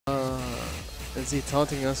Is he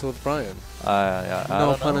taunting us with Bryan? Yeah, I No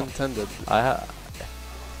don't pun know. intended.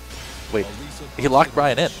 Wait, he locked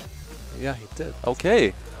Bryan in. Yeah, he did.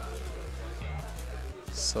 Okay.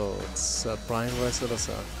 So it's Bryan versus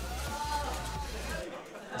Alisa.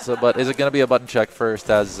 So, but is it going to be a button check first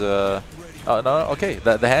as... oh, no, okay,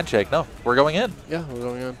 the handshake. No, we're going in. Yeah, we're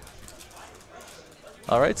going in.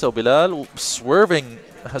 All right, so Bilal swerving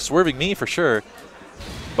me for sure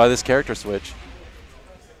by this character switch.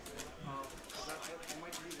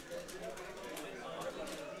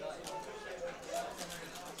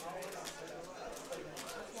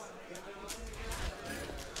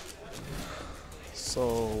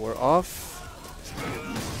 So we're off.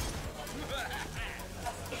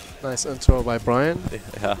 Nice intro by Bryan.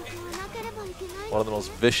 Yeah. One of the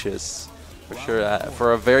most vicious, for sure,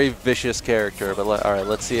 for a very vicious character. But all right,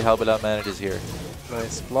 let's see how Bilal manages here.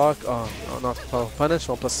 Nice block. Oh, not power punish.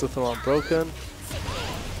 1+2 throw unbroken.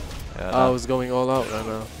 Yeah, I was going all out right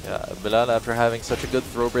now. Yeah, Bilal after having such a good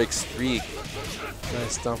throw break streak.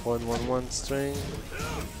 Nice down forward 1-1 string.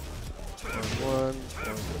 1-1,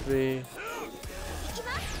 1-3.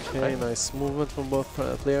 Okay, nice movement from both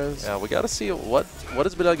players. Yeah, we got to see what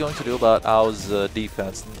is Bilal going to do about Ao's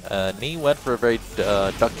defense. Knee went for a very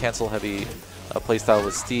duck cancel heavy playstyle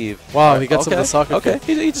with Steve. Wow, he gets him the soccer kick.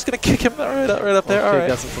 Okay, he's just going to kick him right up there. All right.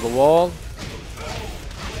 Gets him to the wall.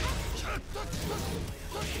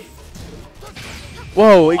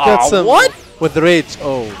 Whoa, he gets him what? with the rage.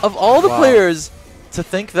 Oh. Of all the players to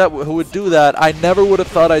think that who would do that, I never would have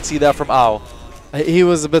thought I'd see that from Ao. He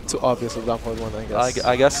was a bit too obvious with down forward 1, I guess.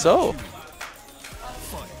 I guess so.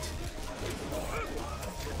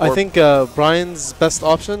 I think Bryan's best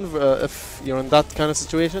option, if you're in that kind of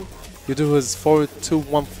situation, you do his forward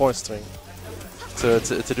 2-1-4 string.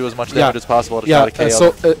 To do as much damage as possible to try to KO.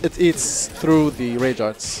 So it eats through the rage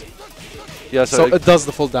arts. Yeah, so it does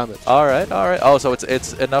the full damage. All right. Oh, so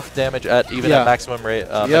it's enough damage at even at maximum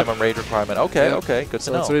minimum rage requirement. Okay, okay, good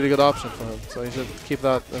to know. It's a really good option for him. So you should keep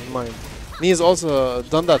that in mind. He's also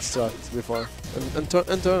done that strat before in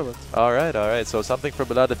tournament. All right. So something for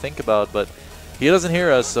Bilal to think about, but he doesn't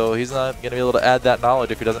hear us, so he's not going to be able to add that knowledge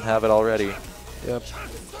if he doesn't have it already. Yep.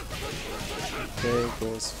 Okay,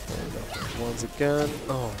 goes for once again.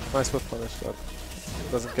 Oh, nice whip punish. That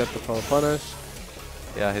doesn't get the power punish.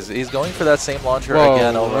 Yeah, he's going for that same launcher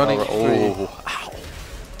again over and over. Oh, ow.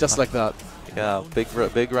 Just like that. Yeah,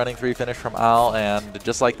 big running 3 finish from Al, and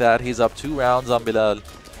just like that, he's up 2 rounds on Bilal.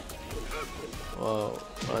 Wow,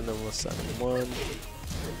 random was 7-1.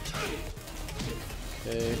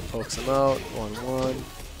 Okay, pokes him out, 1-1.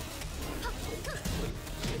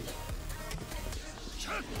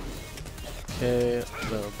 Okay,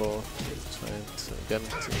 they're both trying to get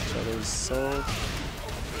into each other's zone.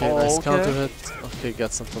 Okay, nice counter hit. Okay,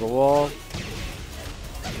 gets him to the wall.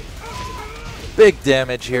 Big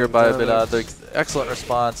damage here by Bilal. Excellent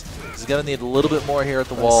response. He's going to need a little bit more here at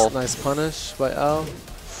the wall. Nice punish by Al.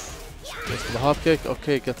 Goes for the hop kick.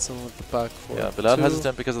 Okay, gets him with the back for Bilal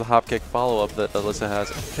hesitant because of the hop kick follow-up that Alisa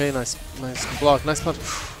has. Okay, nice block, nice punch,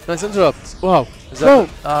 nice interrupt. Wow. Is that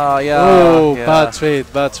yeah. Oh, bad trade.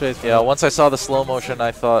 Yeah, once I saw the slow motion,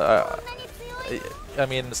 I thought, I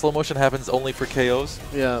mean, slow motion happens only for KOs.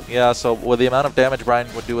 Yeah. Yeah, so with the amount of damage Bryan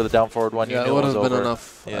would do with a down forward 1, you knew it would was have been over.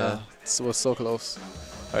 enough. Yeah. It was so close.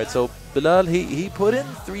 All right, so Bilal, he put in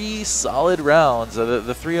 3 solid rounds. The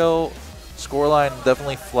 3-0 scoreline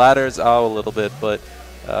definitely flatters out a little bit, but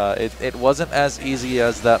it wasn't as easy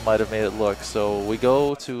as that might have made it look. So we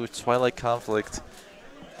go to Twilight Conflict.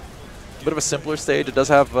 A bit of a simpler stage. It does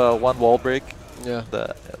have 1 wall break. Yeah.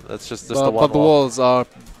 That's just the one. But the walls are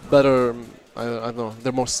better. I don't know.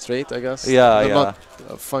 They're more straight, I guess. Yeah, they're not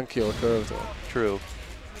funky or curved. True.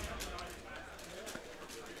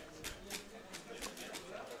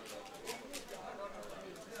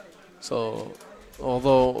 So,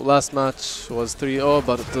 although last match was 3-0,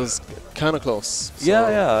 but it was kind of close. So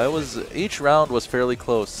Yeah. It was each round was fairly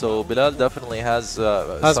close. So Bilal definitely has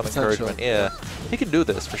some encouragement. Yeah, he can do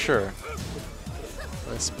this for sure.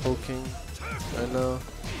 Nice poking right now.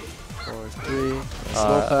 4-3.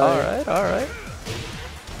 Slow pad. All right.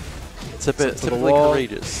 Typically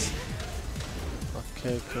courageous.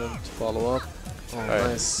 Okay, couldn't follow up. Oh,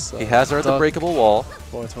 nice. He has her at the breakable wall.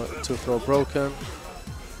 4-2 throw broken.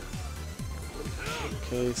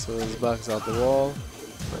 Okay, so his back is out the wall.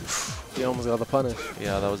 He almost got the punish.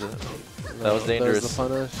 Yeah, that was it. That was dangerous. There's the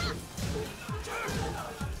punish.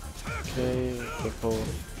 Okay, Pickle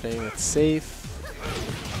playing it safe.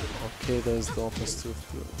 Okay, there's the +2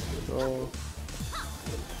 throw.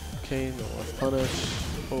 Okay, no punish.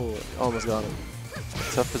 Oh, almost got him.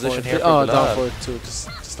 Tough position here for Oh, Bilal. down forward 2,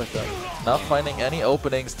 just like that. Not finding any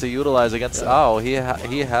openings to utilize against Ao. He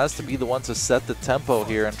has to be the one to set the tempo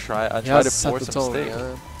here and try to force a mistake.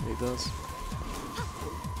 Yeah, he does.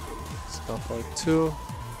 So down forward 2,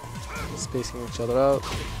 spacing each other out.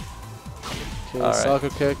 Okay, soccer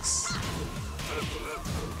kicks.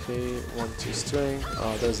 Okay, 1-2 string.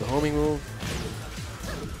 Oh, there's a homing move.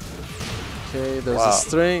 Okay, there's a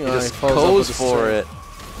string. He just falls goes for it.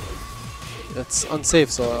 It's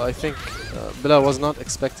unsafe, so I think Bilal was not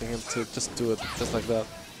expecting him to just do it just like that.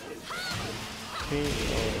 Okay,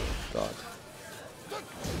 oh god.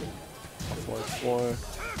 4-4.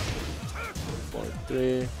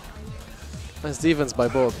 4-3. Nice defense by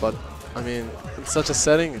both, but I mean, in such a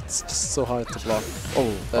setting, it's just so hard to block.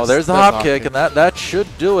 Oh, there's the hop kick, and that should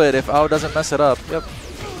do it if Ao doesn't mess it up. Yep.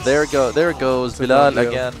 There it goes. Bilal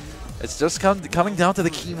again. It's just coming down to the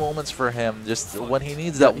key moments for him. Just when he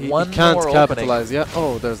needs that one he can't more capitalize. opening. Yeah.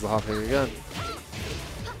 Oh, there's the hop kick again.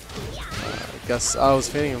 I guess I was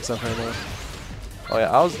feeding himself right now. Oh yeah,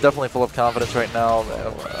 I was definitely full of confidence right now.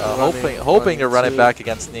 Hoping to run it back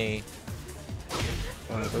against knee.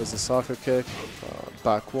 There's a soccer kick.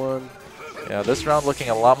 Back 1. Yeah, this round looking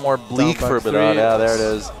a lot more bleak for Bilal. Yeah, there it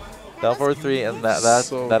is. Down forward 3, and that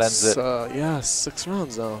ends it. Yeah, 6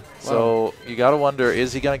 rounds now. Wow. So you gotta wonder,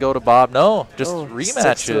 is he gonna go to Bob? No, just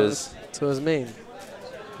rematches. To his main.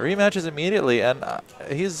 Rematches immediately, and I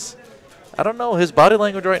don't know. His body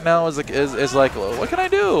language right now is like, well, what can I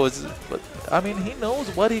do? But I mean, he knows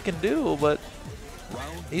what he can do, but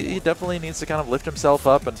he definitely needs to kind of lift himself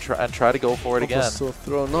up and try to go for it again. So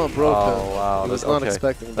throw, no, broken. Oh wow, he was not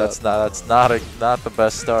expecting that. That's not the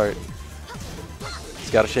best start.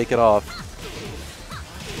 Got to shake it off.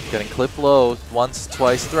 Getting clipped low once,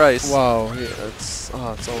 twice, thrice. Wow, it's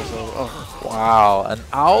almost over. Oh. Wow, and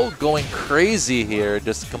Ao going crazy here,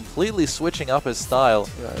 just completely switching up his style.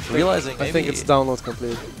 Yeah, I think it's download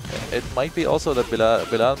complete. It might be also that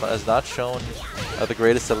Bilal has not shown the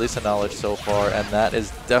greatest Alisa knowledge so far, and that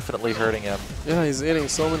is definitely hurting him. Yeah, he's hitting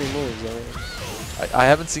so many moves. I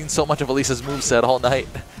haven't seen so much of Alisa's moveset all night.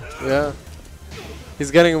 Yeah. He's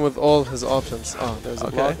getting him with all his options. Oh, there's a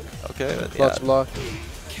block. Okay. Clutch block.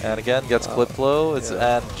 And again, gets clip low.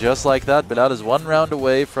 And just like that, Bilal is 1 round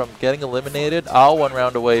away from getting eliminated. Ao 1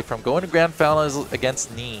 round away from going to grand finals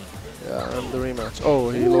against Knee. Yeah, and the rematch. Oh,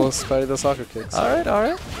 he lost by the soccer kick. So all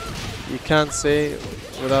right. You can't say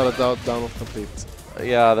without a doubt download complete.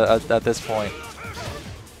 Yeah, at this point.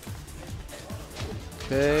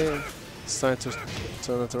 Okay. It's time to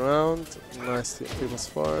turn it around. Nice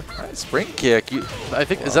 3+4. Right, spring kick. I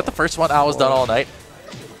think is that the first one Ao's done all night?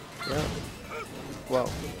 Yeah. Wow.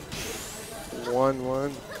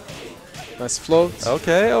 1-1. Nice float.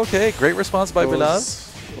 Okay. Great response by Bilal.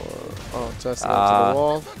 Just onto the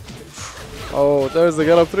wall. Oh, there's the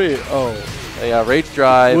get up 3. Oh. Yeah, rage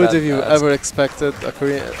drive. Would have you ever expected a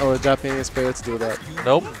Korean or a Japanese player to do that?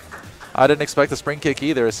 Nope. I didn't expect the spring kick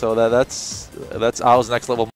either, so that's Ao's next level.